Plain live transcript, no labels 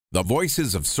The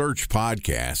Voices of Search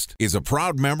podcast is a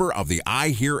proud member of the I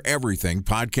Hear Everything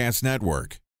podcast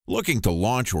network. Looking to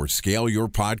launch or scale your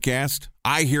podcast?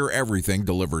 I Hear Everything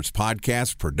delivers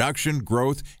podcast production,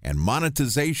 growth, and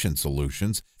monetization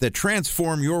solutions that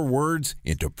transform your words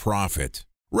into profit.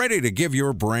 Ready to give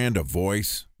your brand a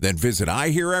voice? Then visit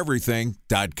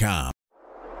iheareverything.com.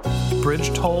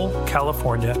 Bridge toll,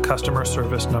 California, customer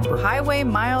service number. Highway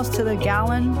miles to the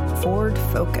gallon, Ford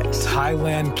Focus.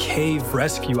 Thailand cave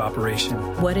rescue operation.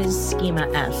 What is Schema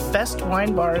F? Best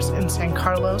wine bars in San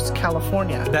Carlos,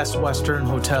 California. Best Western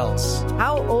hotels.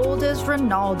 How old is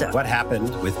Ronaldo? What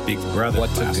happened with Big Brother?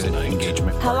 What's a good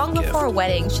engagement? How long before a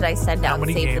wedding should I send out How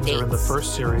many save the games dates? are in the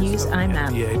first series? Use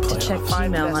IMAP to check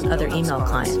email on other email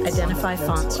clients. Identify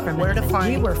fonts from Where to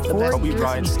find We were the 4 best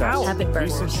years out. Avid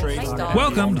burgers.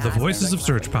 Welcome to the Voices of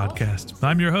Search podcast.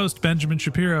 I'm your host, Benjamin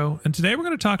Shapiro, and today we're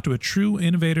going to talk to a true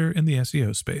innovator in the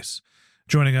SEO space.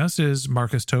 Joining us is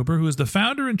Marcus Tober, who is the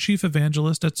founder and chief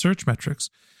evangelist at Searchmetrics.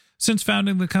 Since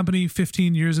founding the company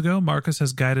 15 years ago, Marcus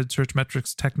has guided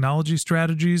Searchmetrics' technology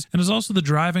strategies and is also the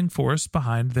driving force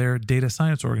behind their data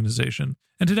science organization.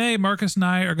 And today, Marcus and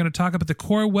I are going to talk about the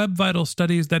core Web Vitals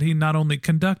studies that he not only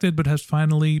conducted, but has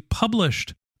finally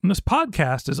published. And this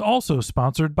podcast is also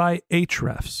sponsored by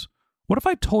Ahrefs. What if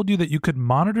I told you that you could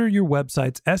monitor your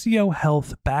website's SEO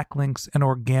health, backlinks, and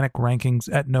organic rankings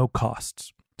at no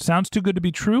costs? Sounds too good to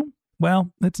be true?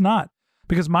 Well, it's not,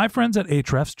 because my friends at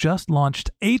Ahrefs just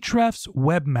launched Ahrefs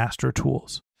Webmaster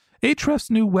Tools. Ahrefs'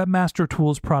 new Webmaster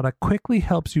Tools product quickly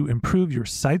helps you improve your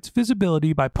site's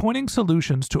visibility by pointing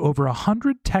solutions to over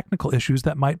 100 technical issues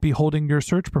that might be holding your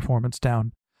search performance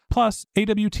down. Plus,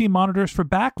 AWT monitors for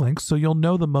backlinks so you'll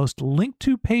know the most linked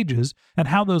to pages and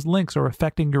how those links are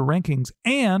affecting your rankings.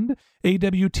 And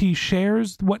AWT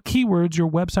shares what keywords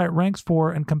your website ranks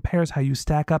for and compares how you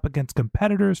stack up against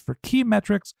competitors for key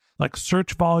metrics like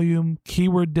search volume,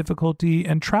 keyword difficulty,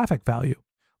 and traffic value.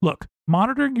 Look,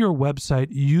 monitoring your website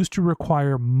used to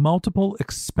require multiple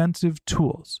expensive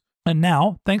tools. And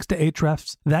now, thanks to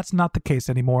Ahrefs, that's not the case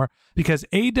anymore because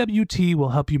AWT will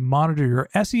help you monitor your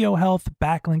SEO health,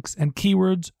 backlinks, and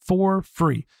keywords for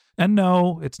free. And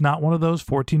no, it's not one of those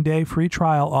 14-day free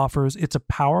trial offers. It's a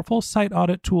powerful site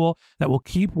audit tool that will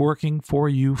keep working for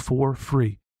you for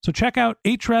free. So check out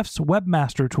Ahrefs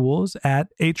Webmaster Tools at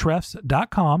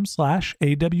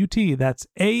ahrefs.com/AWT. That's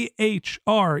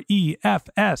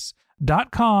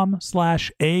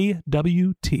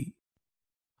ahrefs.com/AWT.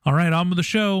 All right, on with the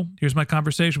show. Here's my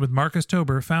conversation with Marcus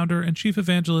Tober, founder and chief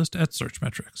evangelist at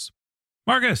Searchmetrics.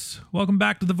 Marcus, welcome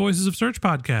back to the Voices of Search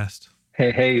podcast.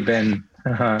 Hey, Ben.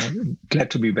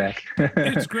 Glad to be back.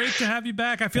 It's great to have you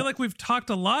back. I feel like we've talked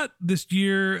a lot this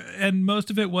year, and most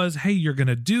of it was, hey, you're going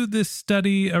to do this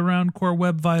study around Core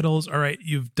Web Vitals. All right,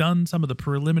 you've done some of the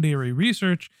preliminary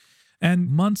research,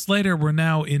 and months later, we're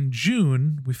now in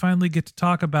June. We finally get to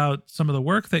talk about some of the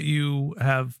work that you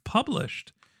have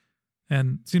published.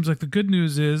 And it seems like the good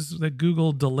news is that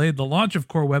Google delayed the launch of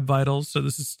Core Web Vitals, so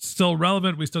this is still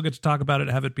relevant. We still get to talk about it,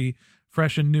 have it be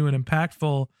fresh and new and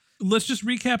impactful. Let's just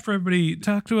recap for everybody.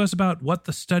 Talk to us about what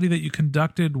the study that you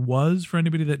conducted was for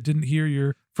anybody that didn't hear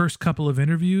your first couple of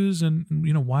interviews, and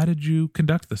why did you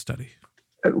conduct the study?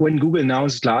 When Google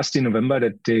announced last in November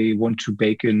that they want to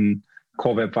bake in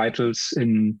Core Web Vitals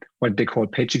in what they call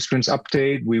Page Experience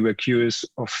Update, we were curious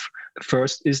of,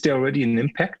 first, is there already an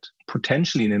impact,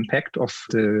 potentially an impact of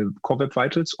the Core Web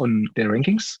Vitals on their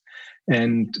rankings?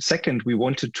 And second, we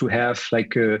wanted to have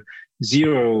like a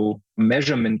zero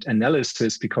measurement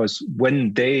analysis, because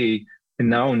when they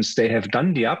announce they have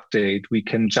done the update, we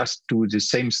can just do the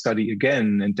same study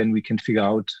again, and then we can figure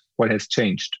out what has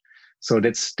changed. So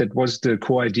that was the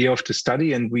core idea of the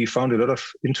study, and we found a lot of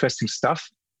interesting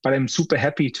stuff. But I'm super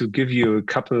happy to give you a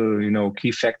couple,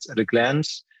 key facts at a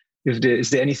glance.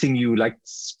 Is there anything you like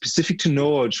specific to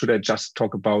know, or should I just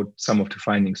talk about some of the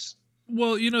findings?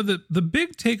 Well, the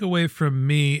big takeaway from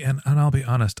me, and I'll be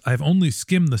honest, I've only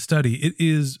skimmed the study. It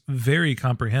is very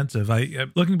comprehensive.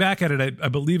 Looking back at it, I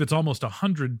believe it's almost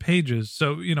 100 pages.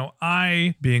 So,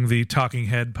 I, being the talking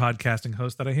head podcasting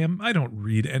host that I am, I don't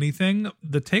read anything.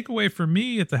 The takeaway for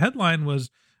me at the headline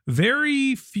was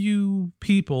very few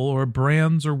people or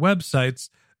brands or websites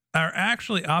are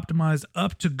actually optimized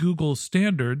up to Google's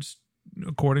standards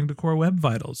according to Core Web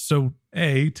Vitals. So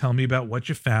A, tell me about what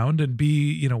you found, and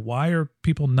B, why are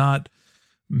people not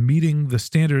meeting the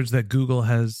standards that Google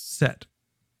has set?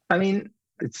 I mean,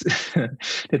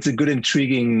 it's a good,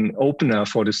 intriguing opener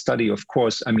for the study, of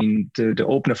course. I mean, the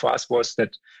opener for us was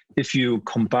that if you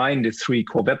combine the three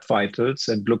Core Web Vitals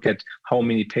and look at how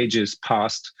many pages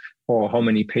passed or how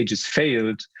many pages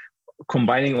failed,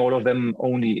 combining all of them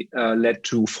only led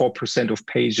to 4% of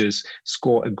pages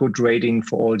score a good rating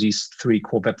for all these 3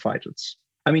 core web vitals.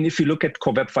 I mean, if you look at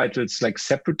core web vitals like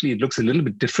separately, it looks a little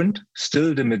bit different.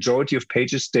 Still, the majority of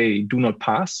pages, they do not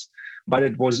pass. But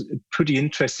it was pretty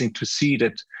interesting to see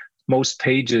that most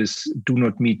pages do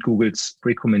not meet Google's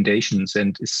recommendations.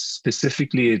 And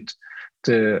specifically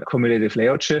the cumulative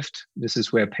layout shift. This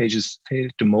is where pages fail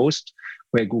the most,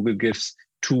 where Google gives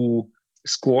 2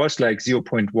 scores like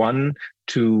 0.1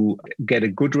 to get a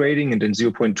good rating and then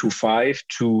 0.25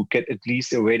 to get at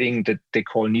least a rating that they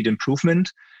call need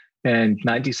improvement. And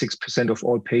 96% of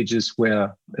all pages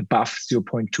were above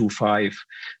 0.25.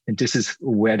 And this is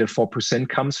where the 4%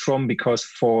 comes from, because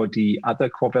for the other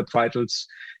core web vitals,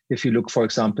 if you look, for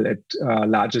example, at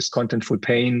largest contentful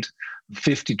paint,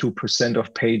 52%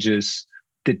 of pages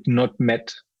did not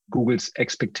met Google's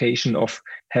expectation of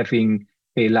having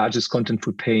a largest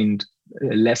contentful paint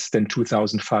less than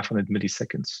 2,500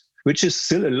 milliseconds, which is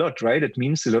still a lot, right? It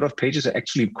means a lot of pages are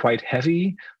actually quite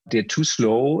heavy. They're too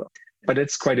slow, but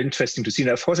it's quite interesting to see.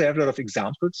 Now, of course, I have a lot of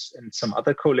examples and some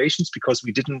other correlations, because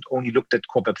we didn't only look at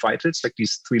core web vitals, like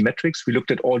these 3 metrics. We looked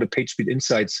at all the page speed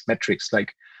insights metrics,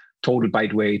 like total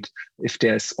byte weight, if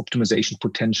there's optimization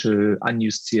potential,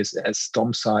 unused CSS,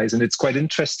 DOM size. And it's quite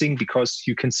interesting because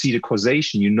you can see the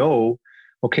causation.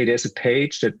 Okay, there's a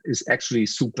page that is actually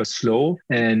super slow,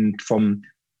 and from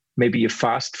maybe a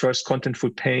fast first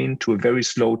contentful paint to a very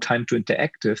slow time to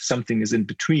interactive, something is in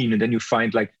between. And then you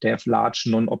find like they have large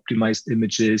non-optimized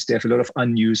images, they have a lot of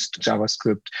unused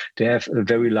JavaScript, they have a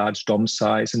very large DOM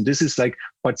size. And this is like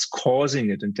what's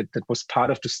causing it. And that was part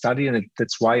of the study. And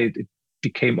that's why it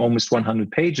became almost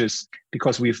 100 pages,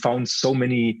 because we found so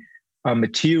many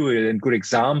material and good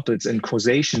examples and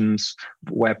causations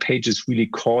where pages really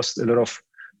caused a lot of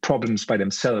problems by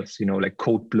themselves, like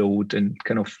code bloat and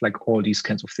kind of like all these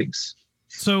kinds of things.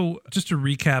 So just to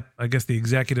recap, I guess the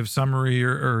executive summary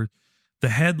or the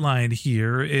headline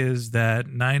here is that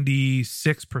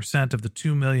 96% of the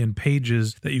 2 million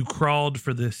pages that you crawled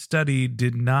for this study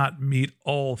did not meet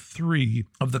all 3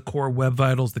 of the core web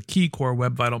vitals, the key core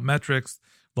web vital metrics: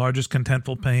 largest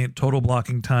contentful paint, total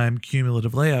blocking time,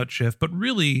 cumulative layout shift. But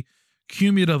really,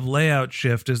 cumulative layout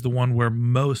shift is the one where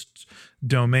most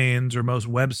domains or most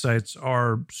websites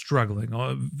are struggling,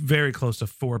 very close to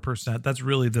 4%. That's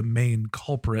really the main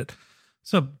culprit.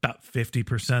 So about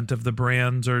 50% of the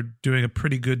brands are doing a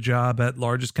pretty good job at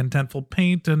largest contentful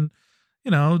paint, and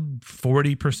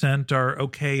 40% are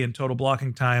okay in total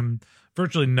blocking time.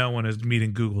 Virtually no one is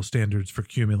meeting Google standards for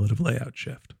cumulative layout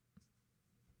shift.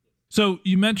 So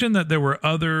you mentioned that there were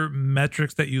other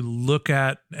metrics that you look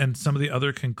at and some of the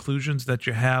other conclusions that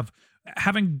you have.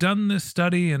 Having done this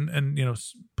study and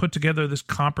put together this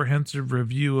comprehensive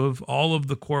review of all of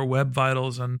the core web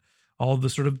vitals and all of the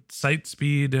sort of site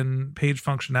speed and page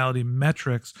functionality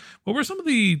metrics, what were some of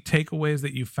the takeaways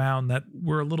that you found that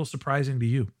were a little surprising to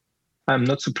you? I'm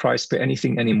not surprised by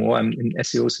anything anymore. I'm in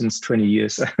SEO since 20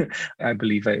 years. I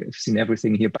believe I've seen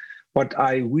everything here. But what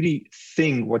I really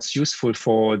think what's useful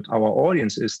for our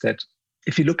audience is that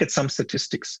if you look at some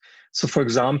statistics, so for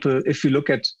example, if you look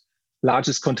at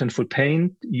largest contentful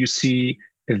paint, you see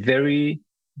a very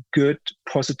good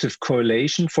positive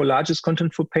correlation for largest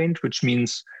contentful paint, which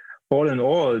means all in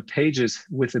all, pages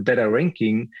with a better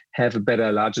ranking have a better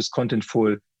largest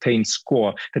contentful paint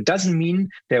score. That doesn't mean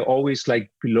they're always like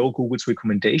below Google's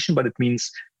recommendation, but it means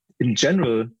in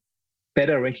general,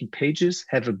 better ranking pages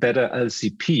have a better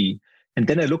LCP. And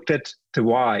then I looked at the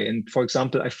why. And for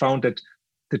example, I found that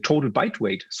the total byte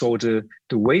weight, so the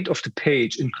weight of the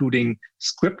page, including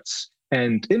scripts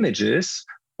and images,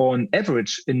 on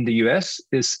average in the US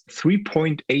is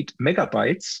 3.8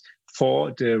 megabytes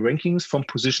for the rankings from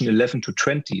position 11 to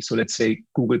 20. So let's say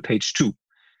Google page 2.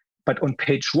 But on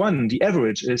page 1, the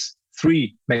average is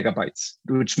 3 megabytes,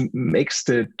 which makes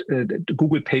the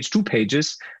Google page 2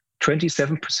 pages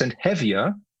 27%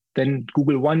 heavier than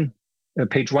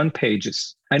page 1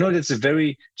 pages. I know that's a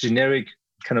very generic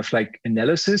kind of like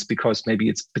analysis, because maybe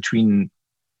it's between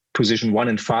position 1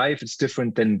 and 5, it's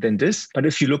different than this. But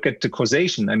if you look at the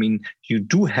causation, I mean, you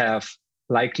do have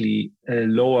likely a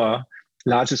lower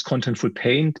largest contentful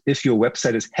paint if your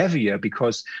website is heavier,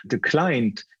 because the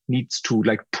client needs to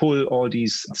like pull all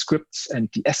these scripts and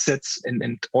the assets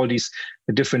and all these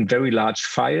different very large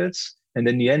files. And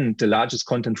in the end, the largest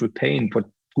contentful paint, what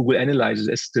Google analyzes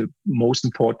as the most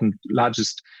important,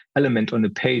 largest element on the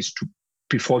page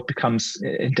before it becomes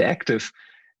interactive,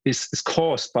 is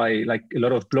caused by like a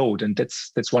lot of bloat. And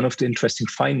that's one of the interesting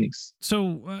findings.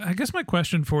 So I guess my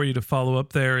question for you to follow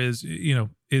up there is,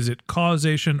 is it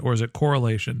causation or is it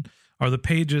correlation? Are the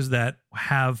pages that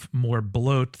have more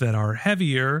bloat, that are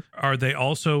heavier, are they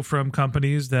also from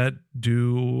companies that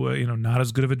do, not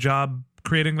as good of a job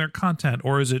creating their content?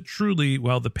 Or is it truly,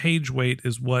 the page weight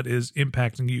is what is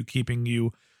impacting you,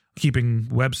 keeping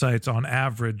websites on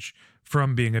average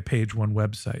from being a page one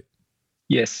website?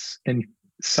 Yes, and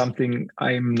something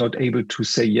I'm not able to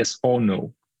say yes or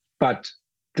no. But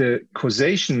the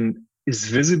causation is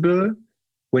visible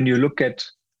when you look at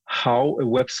how a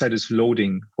website is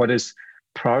loading, what is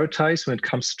prioritized when it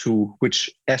comes to which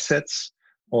assets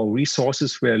or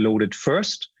resources were loaded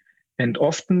first. And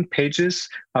often pages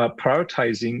are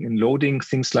prioritizing and loading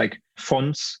things like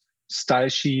fonts, style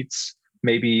sheets,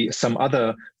 maybe some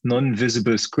other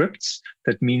non-visible scripts.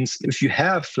 That means if you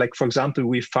have, for example,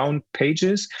 we found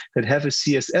pages that have a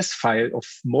CSS file of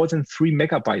more than 3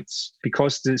 megabytes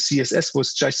because the CSS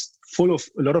was just full of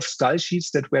a lot of style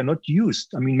sheets that were not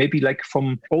used. I mean, maybe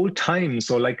from old times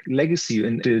or legacy,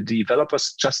 and the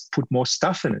developers just put more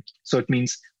stuff in it. So it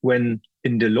means when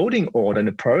in the loading order, in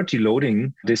the priority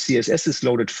loading, the CSS is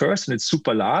loaded first and it's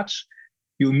super large,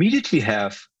 you immediately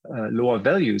have lower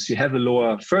values. You have a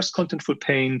lower first contentful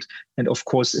paint, and of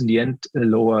course, in the end, a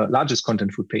lower largest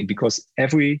contentful paint, because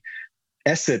every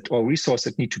asset or resource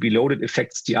that need to be loaded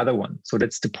affects the other one. So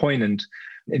that's the point. And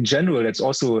in general, that's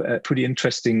also a pretty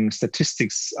interesting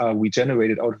statistics we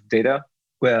generated out of data,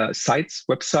 where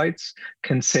websites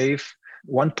can save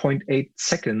 1.8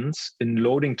 seconds in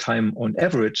loading time on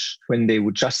average when they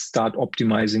would just start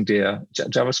optimizing their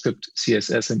JavaScript,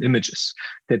 CSS, and images.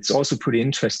 That's also pretty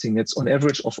interesting. It's on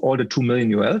average of all the 2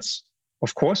 million URLs,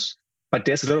 of course, but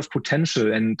there's a lot of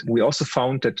potential. And we also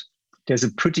found that there's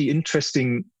a pretty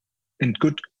interesting and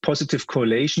good positive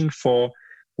correlation for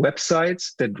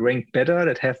websites that rank better,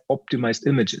 that have optimized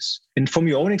images. And from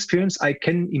your own experience, I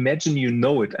can imagine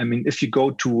it. I mean, if you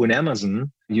go to an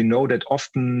Amazon, you know that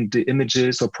often the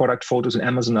images or product photos in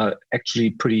Amazon are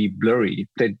actually pretty blurry.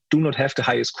 They do not have the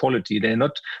highest quality. They're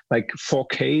not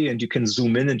 4K and you can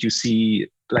zoom in and you see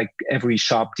every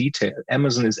sharp detail.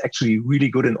 Amazon is actually really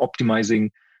good in optimizing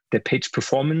their page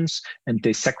performance, and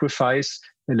they sacrifice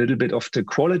a little bit of the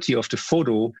quality of the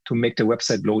photo to make the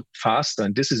website load faster.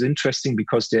 And this is interesting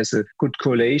because there's a good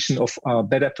correlation of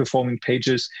better performing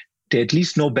pages. They at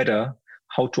least know better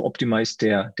how to optimize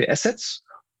their assets,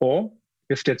 or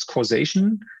if that's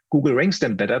causation, Google ranks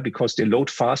them better because they load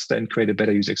faster and create a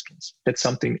better user experience. That's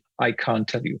something I can't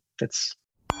tell you. That's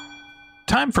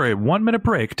time for a 1-minute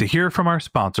break to hear from our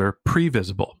sponsor,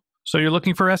 Previsible. So you're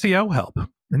looking for SEO help,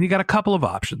 and you got a couple of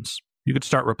options. You could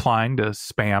start replying to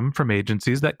spam from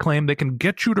agencies that claim they can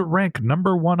get you to rank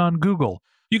number 1 on Google.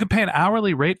 You can pay an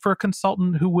hourly rate for a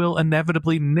consultant who will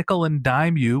inevitably nickel and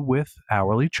dime you with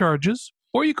hourly charges.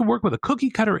 Or you can work with a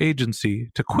cookie-cutter agency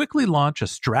to quickly launch a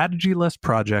strategy-less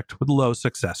project with low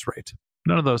success rate.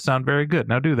 None of those sound very good,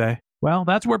 now do they? Well,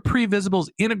 that's where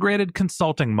Previsible's integrated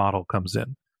consulting model comes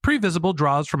in. Previsible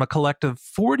draws from a collective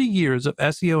 40 years of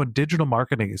SEO and digital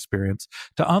marketing experience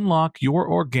to unlock your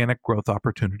organic growth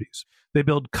opportunities. They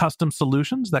build custom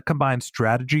solutions that combine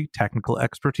strategy, technical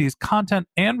expertise, content,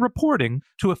 and reporting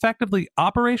to effectively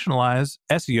operationalize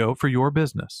SEO for your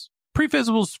business.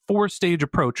 Previsible's 4-stage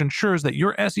approach ensures that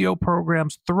your SEO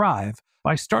programs thrive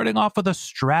by starting off with a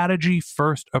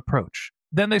strategy-first approach.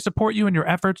 Then they support you in your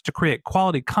efforts to create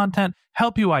quality content,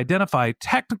 help you identify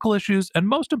technical issues, and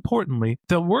most importantly,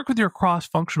 they'll work with your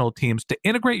cross-functional teams to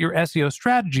integrate your SEO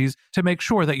strategies to make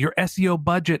sure that your SEO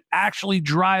budget actually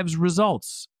drives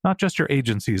results, not just your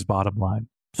agency's bottom line.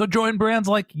 So join brands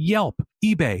like Yelp,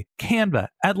 eBay, Canva,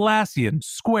 Atlassian,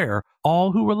 Square,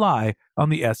 all who rely on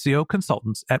the SEO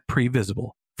consultants at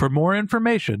Previsible. For more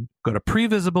information, go to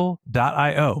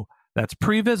previsible.io. That's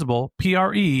Previsible,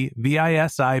 Previsible.io.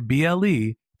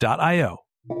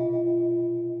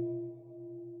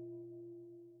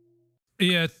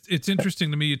 Yeah, it's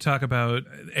interesting to me. You talk about,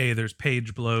 there's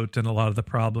page bloat, and a lot of the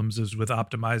problems is with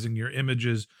optimizing your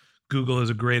images. Google is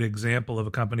a great example of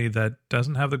a company that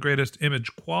doesn't have the greatest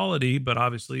image quality, but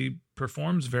obviously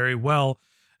performs very well.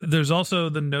 There's also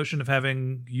the notion of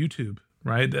having YouTube,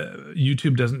 right?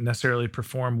 YouTube doesn't necessarily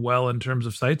perform well in terms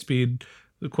of site speed.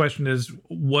 The question is,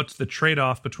 what's the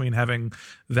trade-off between having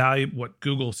what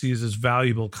Google sees as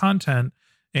valuable content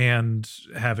and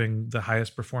having the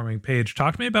highest performing page?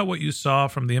 Talk to me about what you saw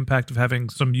from the impact of having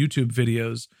some YouTube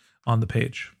videos on the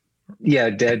page.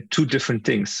 Yeah, there are two different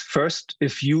things. First,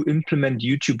 if you implement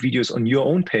YouTube videos on your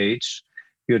own page,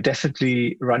 you're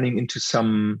definitely running into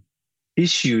some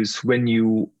issues when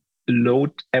you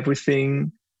load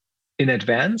everything in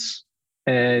advance,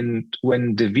 and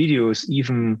when the video is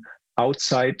even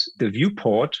outside the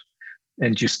viewport,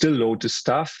 and you still load the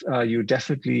stuff, you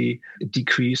definitely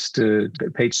decrease the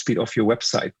page speed of your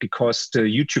website, because the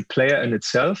YouTube player in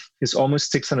itself is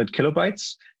almost 600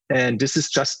 kilobytes. And this is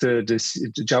just the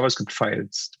JavaScript file.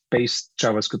 It's base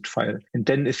JavaScript file. And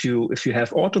then if you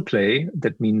have autoplay,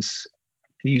 that means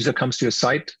the user comes to your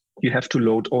site, you have to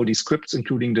load all these scripts,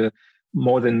 including the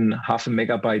more than 0.5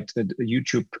 megabyte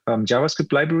YouTube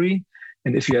JavaScript library.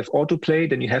 And if you have autoplay,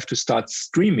 then you have to start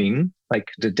streaming, like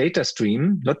the data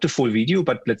stream, not the full video,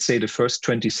 but let's say the first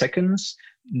 20 seconds.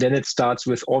 Then it starts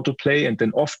with autoplay, and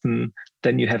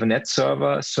then you have an ad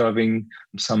server serving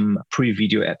some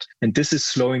pre-video ad. And this is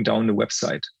slowing down the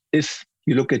website. If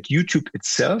you look at YouTube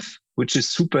itself, which is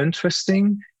super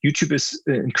interesting, YouTube is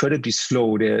incredibly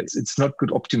slow. It's not good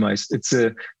optimized. It's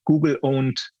a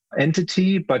Google-owned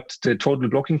entity, but the total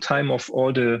blocking time of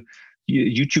all the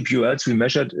YouTube URLs we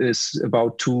measured is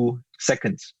about 2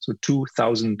 seconds. So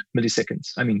 2000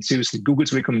 milliseconds. I mean, seriously,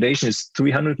 Google's recommendation is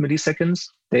 300 milliseconds.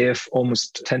 They have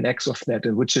almost 10x of that,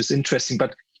 which is interesting.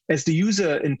 But as the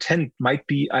user intent might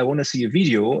be, I want to see a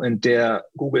video, and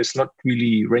Google is not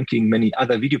really ranking many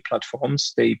other video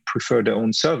platforms. They prefer their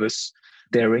own service.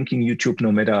 They're ranking YouTube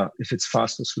no matter if it's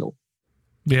fast or slow.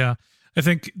 Yeah. I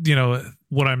think,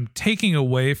 what I'm taking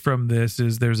away from this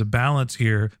is there's a balance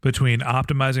here between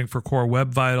optimizing for core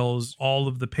web vitals, all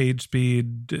of the page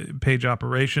speed, page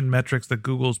operation metrics that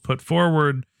Google's put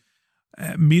forward.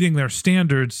 Meeting their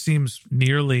standards seems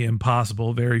nearly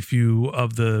impossible. Very few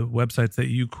of the websites that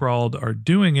you crawled are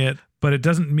doing it, but it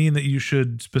doesn't mean that you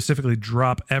should specifically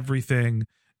drop everything,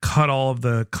 cut all of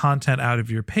the content out of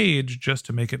your page just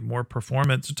to make it more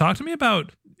performant. So talk to me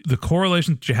about the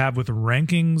correlation that you have with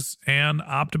rankings and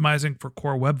optimizing for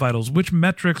core web vitals. Which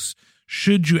metrics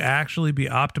should you actually be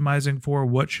optimizing for?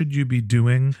 What should you be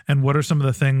doing? And what are some of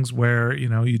the things where,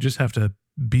 you just have to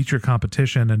beat your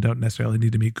competition and don't necessarily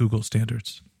need to meet Google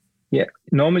standards? Yeah,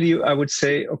 normally I would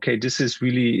say, okay, this is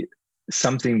really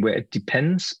something where it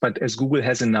depends. But as Google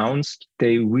has announced,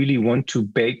 they really want to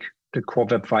bake the core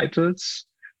web vitals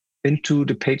into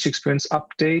the page experience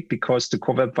update, because the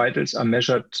core web vitals are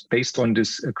measured based on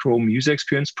this Chrome user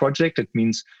experience project. That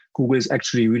means Google is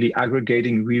actually really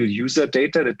aggregating real user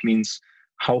data. That means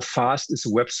how fast is a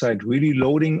website really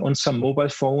loading on some mobile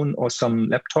phone or some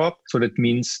laptop. So that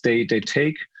means they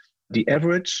take the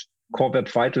average core web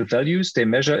vital values, they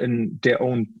measure in their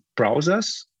own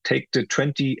browsers, take the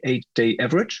 28-day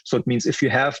average. So it means if you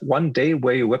have one day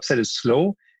where your website is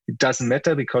slow, it doesn't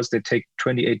matter because they take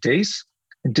 28 days.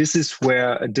 And this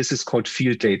is called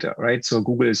field data, right? So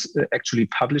Google is actually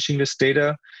publishing this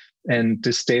data, and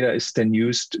this data is then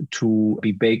used to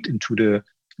be baked into the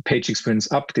page experience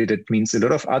update. That means a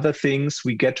lot of other things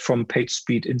we get from page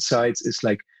speed insights is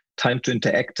like time to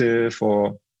interactive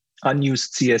or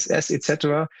unused CSS,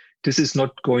 etc. This is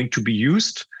not going to be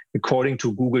used according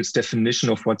to Google's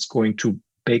definition of what's going to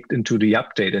baked into the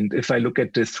update. And if I look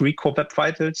at the 3 core web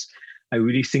vitals, I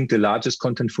really think the largest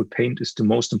content footprint is the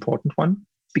most important one,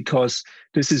 because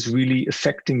this is really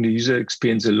affecting the user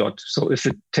experience a lot. So if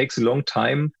it takes a long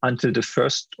time until the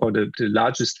first or the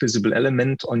largest visible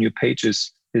element on your page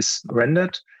is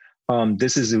rendered,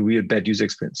 this is a real bad user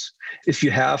experience. If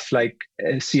you have like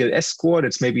a CLS score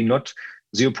that's maybe not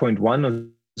 0.1 or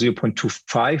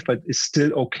 0.25, but is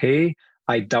still okay,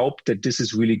 I doubt that this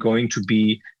is really going to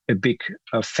be a big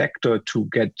factor to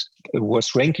get a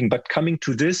worse ranking. But coming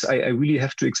to this, I really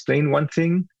have to explain one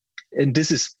thing. And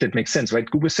that makes sense, right?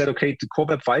 Google said, okay, the core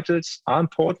web vitals are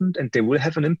important and they will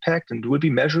have an impact and will be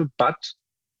measured, but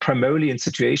primarily in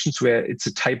situations where it's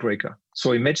a tiebreaker.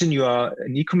 So imagine you are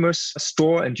an e-commerce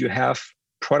store and you have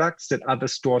products that other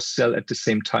stores sell at the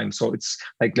same time. So it's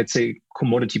like, let's say,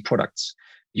 commodity products.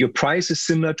 Your price is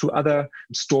similar to other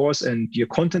stores and your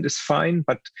content is fine,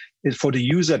 but for the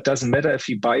user, it doesn't matter if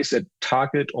he buys at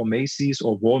Target or Macy's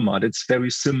or Walmart. It's very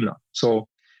similar. So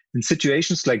in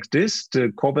situations like this,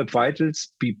 the core web vitals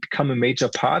become a major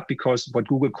part, because what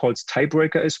Google calls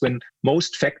tiebreaker is when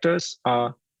most factors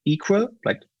are equal,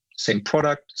 like same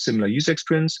product, similar user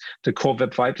experience, the core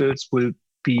web vitals will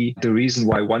be the reason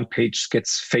why one page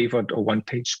gets favored or one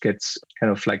page gets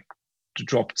kind of like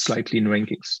dropped slightly in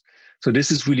rankings. So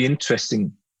this is really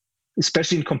interesting,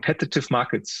 especially in competitive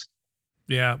markets.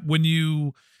 Yeah. When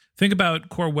you think about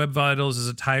core web vitals as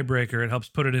a tiebreaker, it helps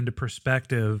put it into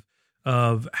perspective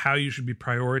of how you should be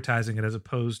prioritizing it as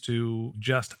opposed to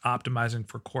just optimizing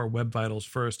for core web vitals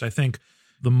first. I think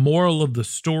the moral of the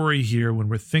story here when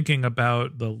we're thinking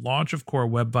about the launch of core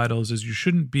web vitals is you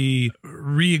shouldn't be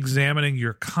re-examining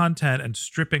your content and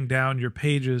stripping down your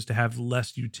pages to have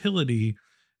less utility.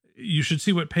 you should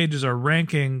see what pages are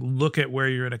ranking, look at where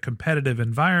you're in a competitive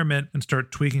environment, and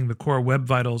start tweaking the core web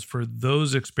vitals for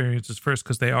those experiences first,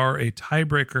 because they are a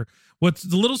tiebreaker. What's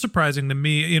a little surprising to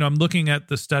me, I'm looking at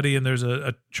the study, and there's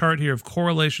a chart here of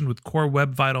correlation with core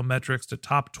web vital metrics to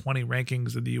top 20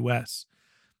 rankings in the US.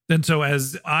 And so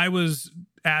as I was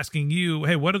asking you,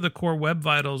 hey, what are the core web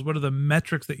vitals? What are the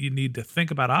metrics that you need to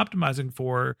think about optimizing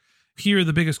for? Here,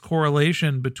 the biggest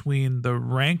correlation between the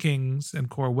rankings and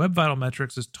core web vital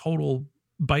metrics is total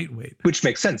byte weight. Which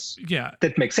makes sense. Yeah.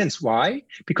 That makes sense. Why?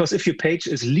 Because if your page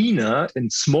is leaner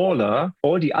and smaller,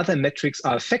 all the other metrics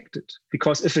are affected.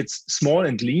 Because if it's small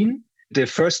and lean, the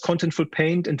first contentful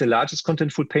paint and the largest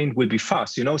contentful paint will be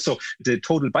fast, So the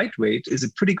total byte weight is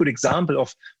a pretty good example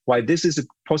of why this is a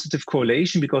positive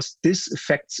correlation, because this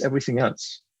affects everything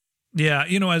else. Yeah,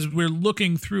 as we're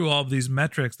looking through all of these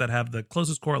metrics that have the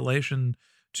closest correlation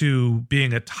to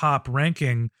being a top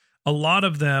ranking, a lot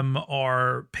of them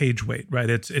are page weight, right?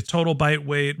 It's total byte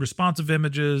weight, responsive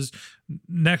images,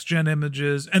 next-gen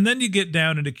images, and then you get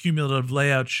down into cumulative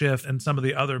layout shift and some of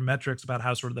the other metrics about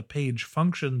how sort of the page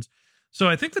functions. So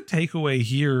I think the takeaway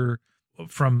here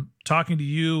from talking to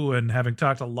you and having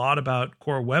talked a lot about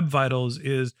core web vitals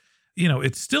is,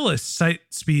 it's still a site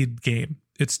speed game.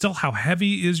 It's still how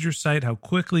heavy is your site, how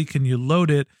quickly can you load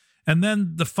it, and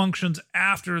then the functions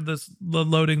after the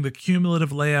loading, the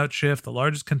cumulative layout shift, the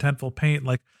largest contentful paint,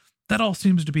 like that all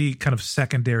seems to be kind of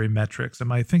secondary metrics.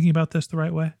 Am I thinking about this the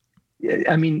right way?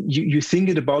 I mean, you think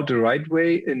it about the right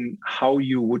way in how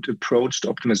you would approach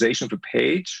the optimization of a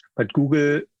page, but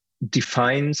Google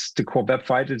defines the core web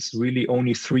vitals really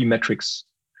only 3 metrics.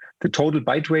 The total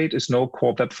byte rate is no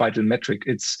core web vital metric.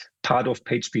 It's part of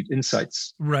PageSpeed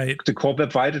Insights. Right. The core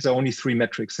web vitals are only 3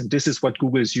 metrics. And this is what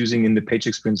Google is using in the page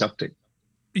experience update.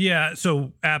 Yeah,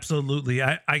 so absolutely.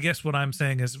 I guess what I'm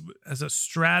saying is, as a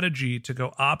strategy to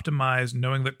go optimize,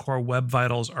 knowing that core web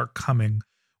vitals are coming,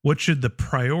 what should the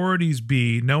priorities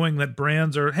be, knowing that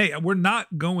brands are, hey, we're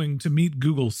not going to meet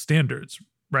Google's standards,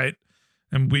 right?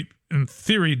 And we, in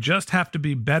theory, just have to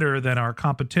be better than our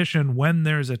competition when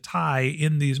there's a tie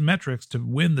in these metrics to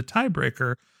win the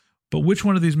tiebreaker. But which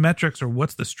one of these metrics, or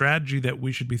what's the strategy that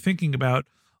we should be thinking about?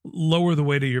 Lower the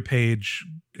weight of your page.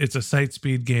 It's a site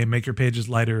speed game. Make your pages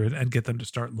lighter and get them to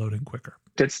start loading quicker.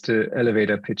 That's the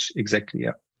elevator pitch. Exactly.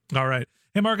 Yeah. All right.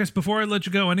 Hey, Marcus, before I let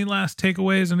you go, any last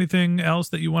takeaways, anything else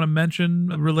that you want to mention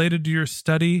related to your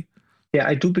study? Yeah,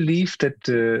 I do believe that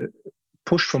the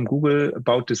push from Google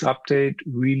about this update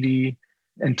really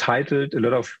entitled a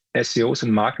lot of SEOs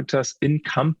and marketers in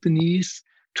companies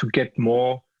to get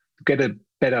a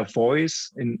better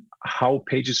voice in how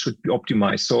pages should be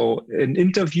optimized. So an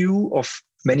interview of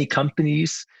many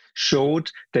companies showed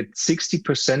that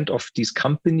 60% of these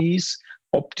companies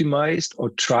optimized or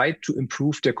tried to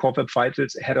improve their core web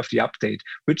vitals ahead of the update,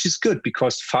 which is good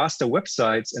because faster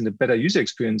websites and a better user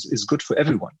experience is good for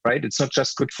everyone, right? It's not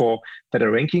just good for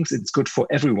better rankings, it's good for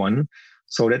everyone.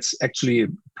 So that's actually a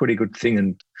pretty good thing.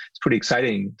 And it's pretty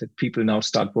exciting that people now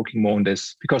start working more on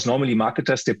this, because normally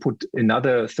marketers, they put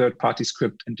another third-party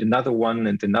script and another one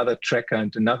and another tracker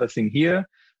and another thing here.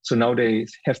 So now they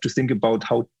have to think about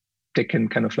how they can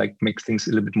kind of like make things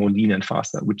a little bit more lean and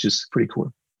faster, which is pretty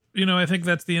cool. I think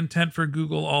that's the intent for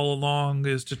Google all along,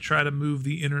 is to try to move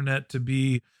the internet to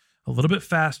be a little bit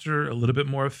faster, a little bit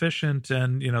more efficient.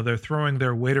 And, they're throwing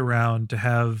their weight around to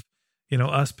have,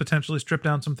 us potentially strip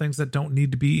down some things that don't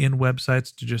need to be in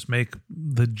websites to just make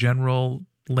the general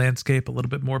landscape a little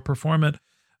bit more performant.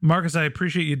 Marcus, I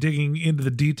appreciate you digging into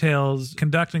the details,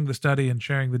 conducting the study, and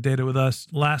sharing the data with us.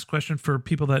 Last question for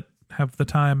people that have the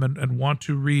time and want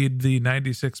to read the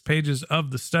 96 pages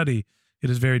of the study. It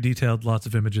is very detailed, lots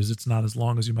of images. It's not as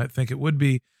long as you might think it would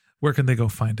be. Where can they go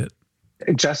find it?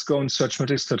 Just go on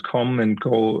searchmetrics.com and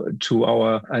go to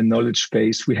our knowledge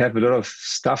base. We have a lot of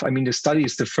stuff. I mean, the study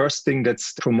is the first thing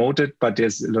that's promoted, but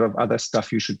there's a lot of other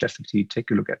stuff you should definitely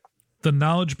take a look at. The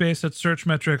knowledge base at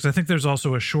Searchmetrics. I think there's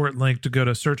also a short link to go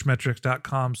to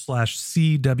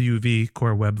searchmetrics.com/CWV,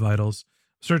 Core Web Vitals.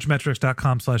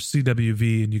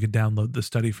 Searchmetrics.com/CWV, and you can download the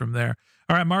study from there.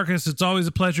 All right, Marcus, it's always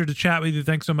a pleasure to chat with you.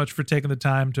 Thanks so much for taking the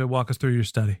time to walk us through your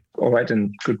study. All right,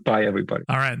 and goodbye, everybody.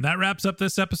 All right, and that wraps up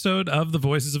this episode of the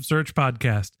Voices of Search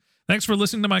podcast. Thanks for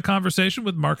listening to my conversation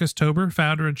with Marcus Tober,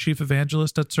 founder and chief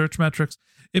evangelist at Searchmetrics.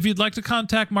 If you'd like to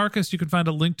contact Marcus, you can find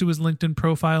a link to his LinkedIn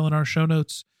profile in our show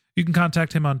notes. You can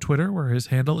contact him on Twitter, where his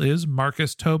handle is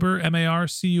Marcus Tober,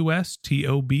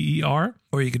 Marcustober,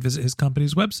 or you can visit his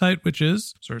company's website, which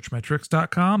is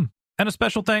searchmetrics.com. And a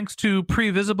special thanks to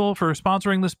Previsible for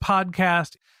sponsoring this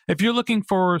podcast. If you're looking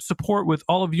for support with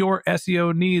all of your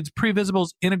SEO needs,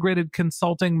 Previsible's integrated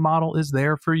consulting model is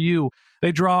there for you.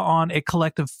 They draw on a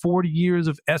collective 40 years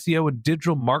of SEO and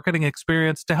digital marketing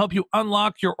experience to help you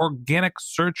unlock your organic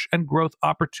search and growth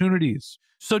opportunities.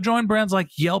 So join brands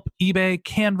like Yelp, eBay,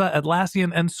 Canva,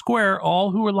 Atlassian, and Square,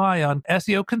 all who rely on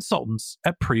SEO consultants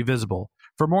at Previsible.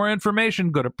 For more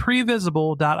information, go to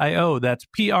previsible.io. That's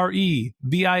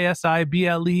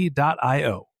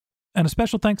previsible.io. And a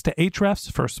special thanks to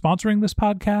Ahrefs for sponsoring this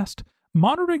podcast.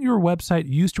 Monitoring your website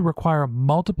used to require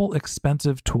multiple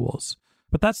expensive tools,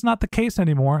 but that's not the case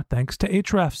anymore thanks to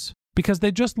Ahrefs, because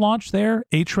they just launched their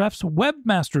Ahrefs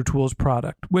Webmaster Tools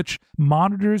product, which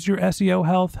monitors your SEO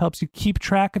health, helps you keep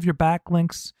track of your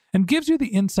backlinks, and gives you the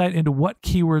insight into what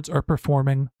keywords are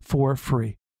performing for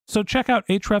free. So check out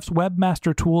Ahrefs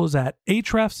Webmaster Tools at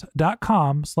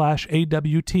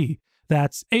ahrefs.com/AWT.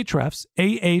 That's Ahrefs,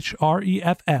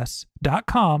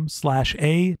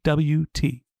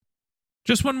 AHREFS.com/AWT.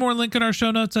 Just one more link in our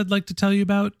show notes I'd like to tell you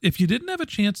about. If you didn't have a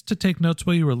chance to take notes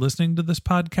while you were listening to this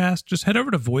podcast, just head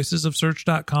over to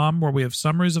voicesofsearch.com, where we have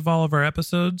summaries of all of our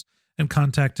episodes and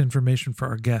contact information for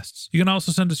our guests. You can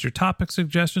also send us your topic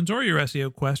suggestions or your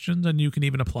SEO questions, and you can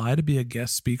even apply to be a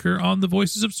guest speaker on the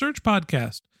Voices of Search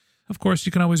podcast. Of course,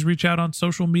 you can always reach out on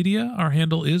social media. Our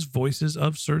handle is Voices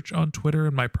of Search on Twitter,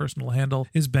 and my personal handle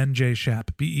is Ben J.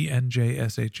 Shap,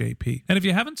 BenJShap. And if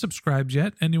you haven't subscribed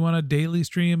yet and you want a daily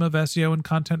stream of SEO and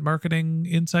content marketing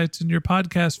insights in your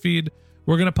podcast feed,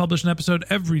 we're going to publish an episode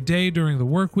every day during the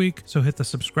work week, so hit the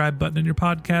subscribe button in your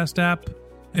podcast app,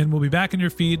 and we'll be back in your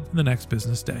feed the next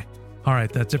business day. All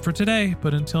right, that's it for today,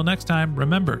 but until next time,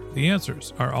 remember, the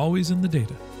answers are always in the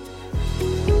data.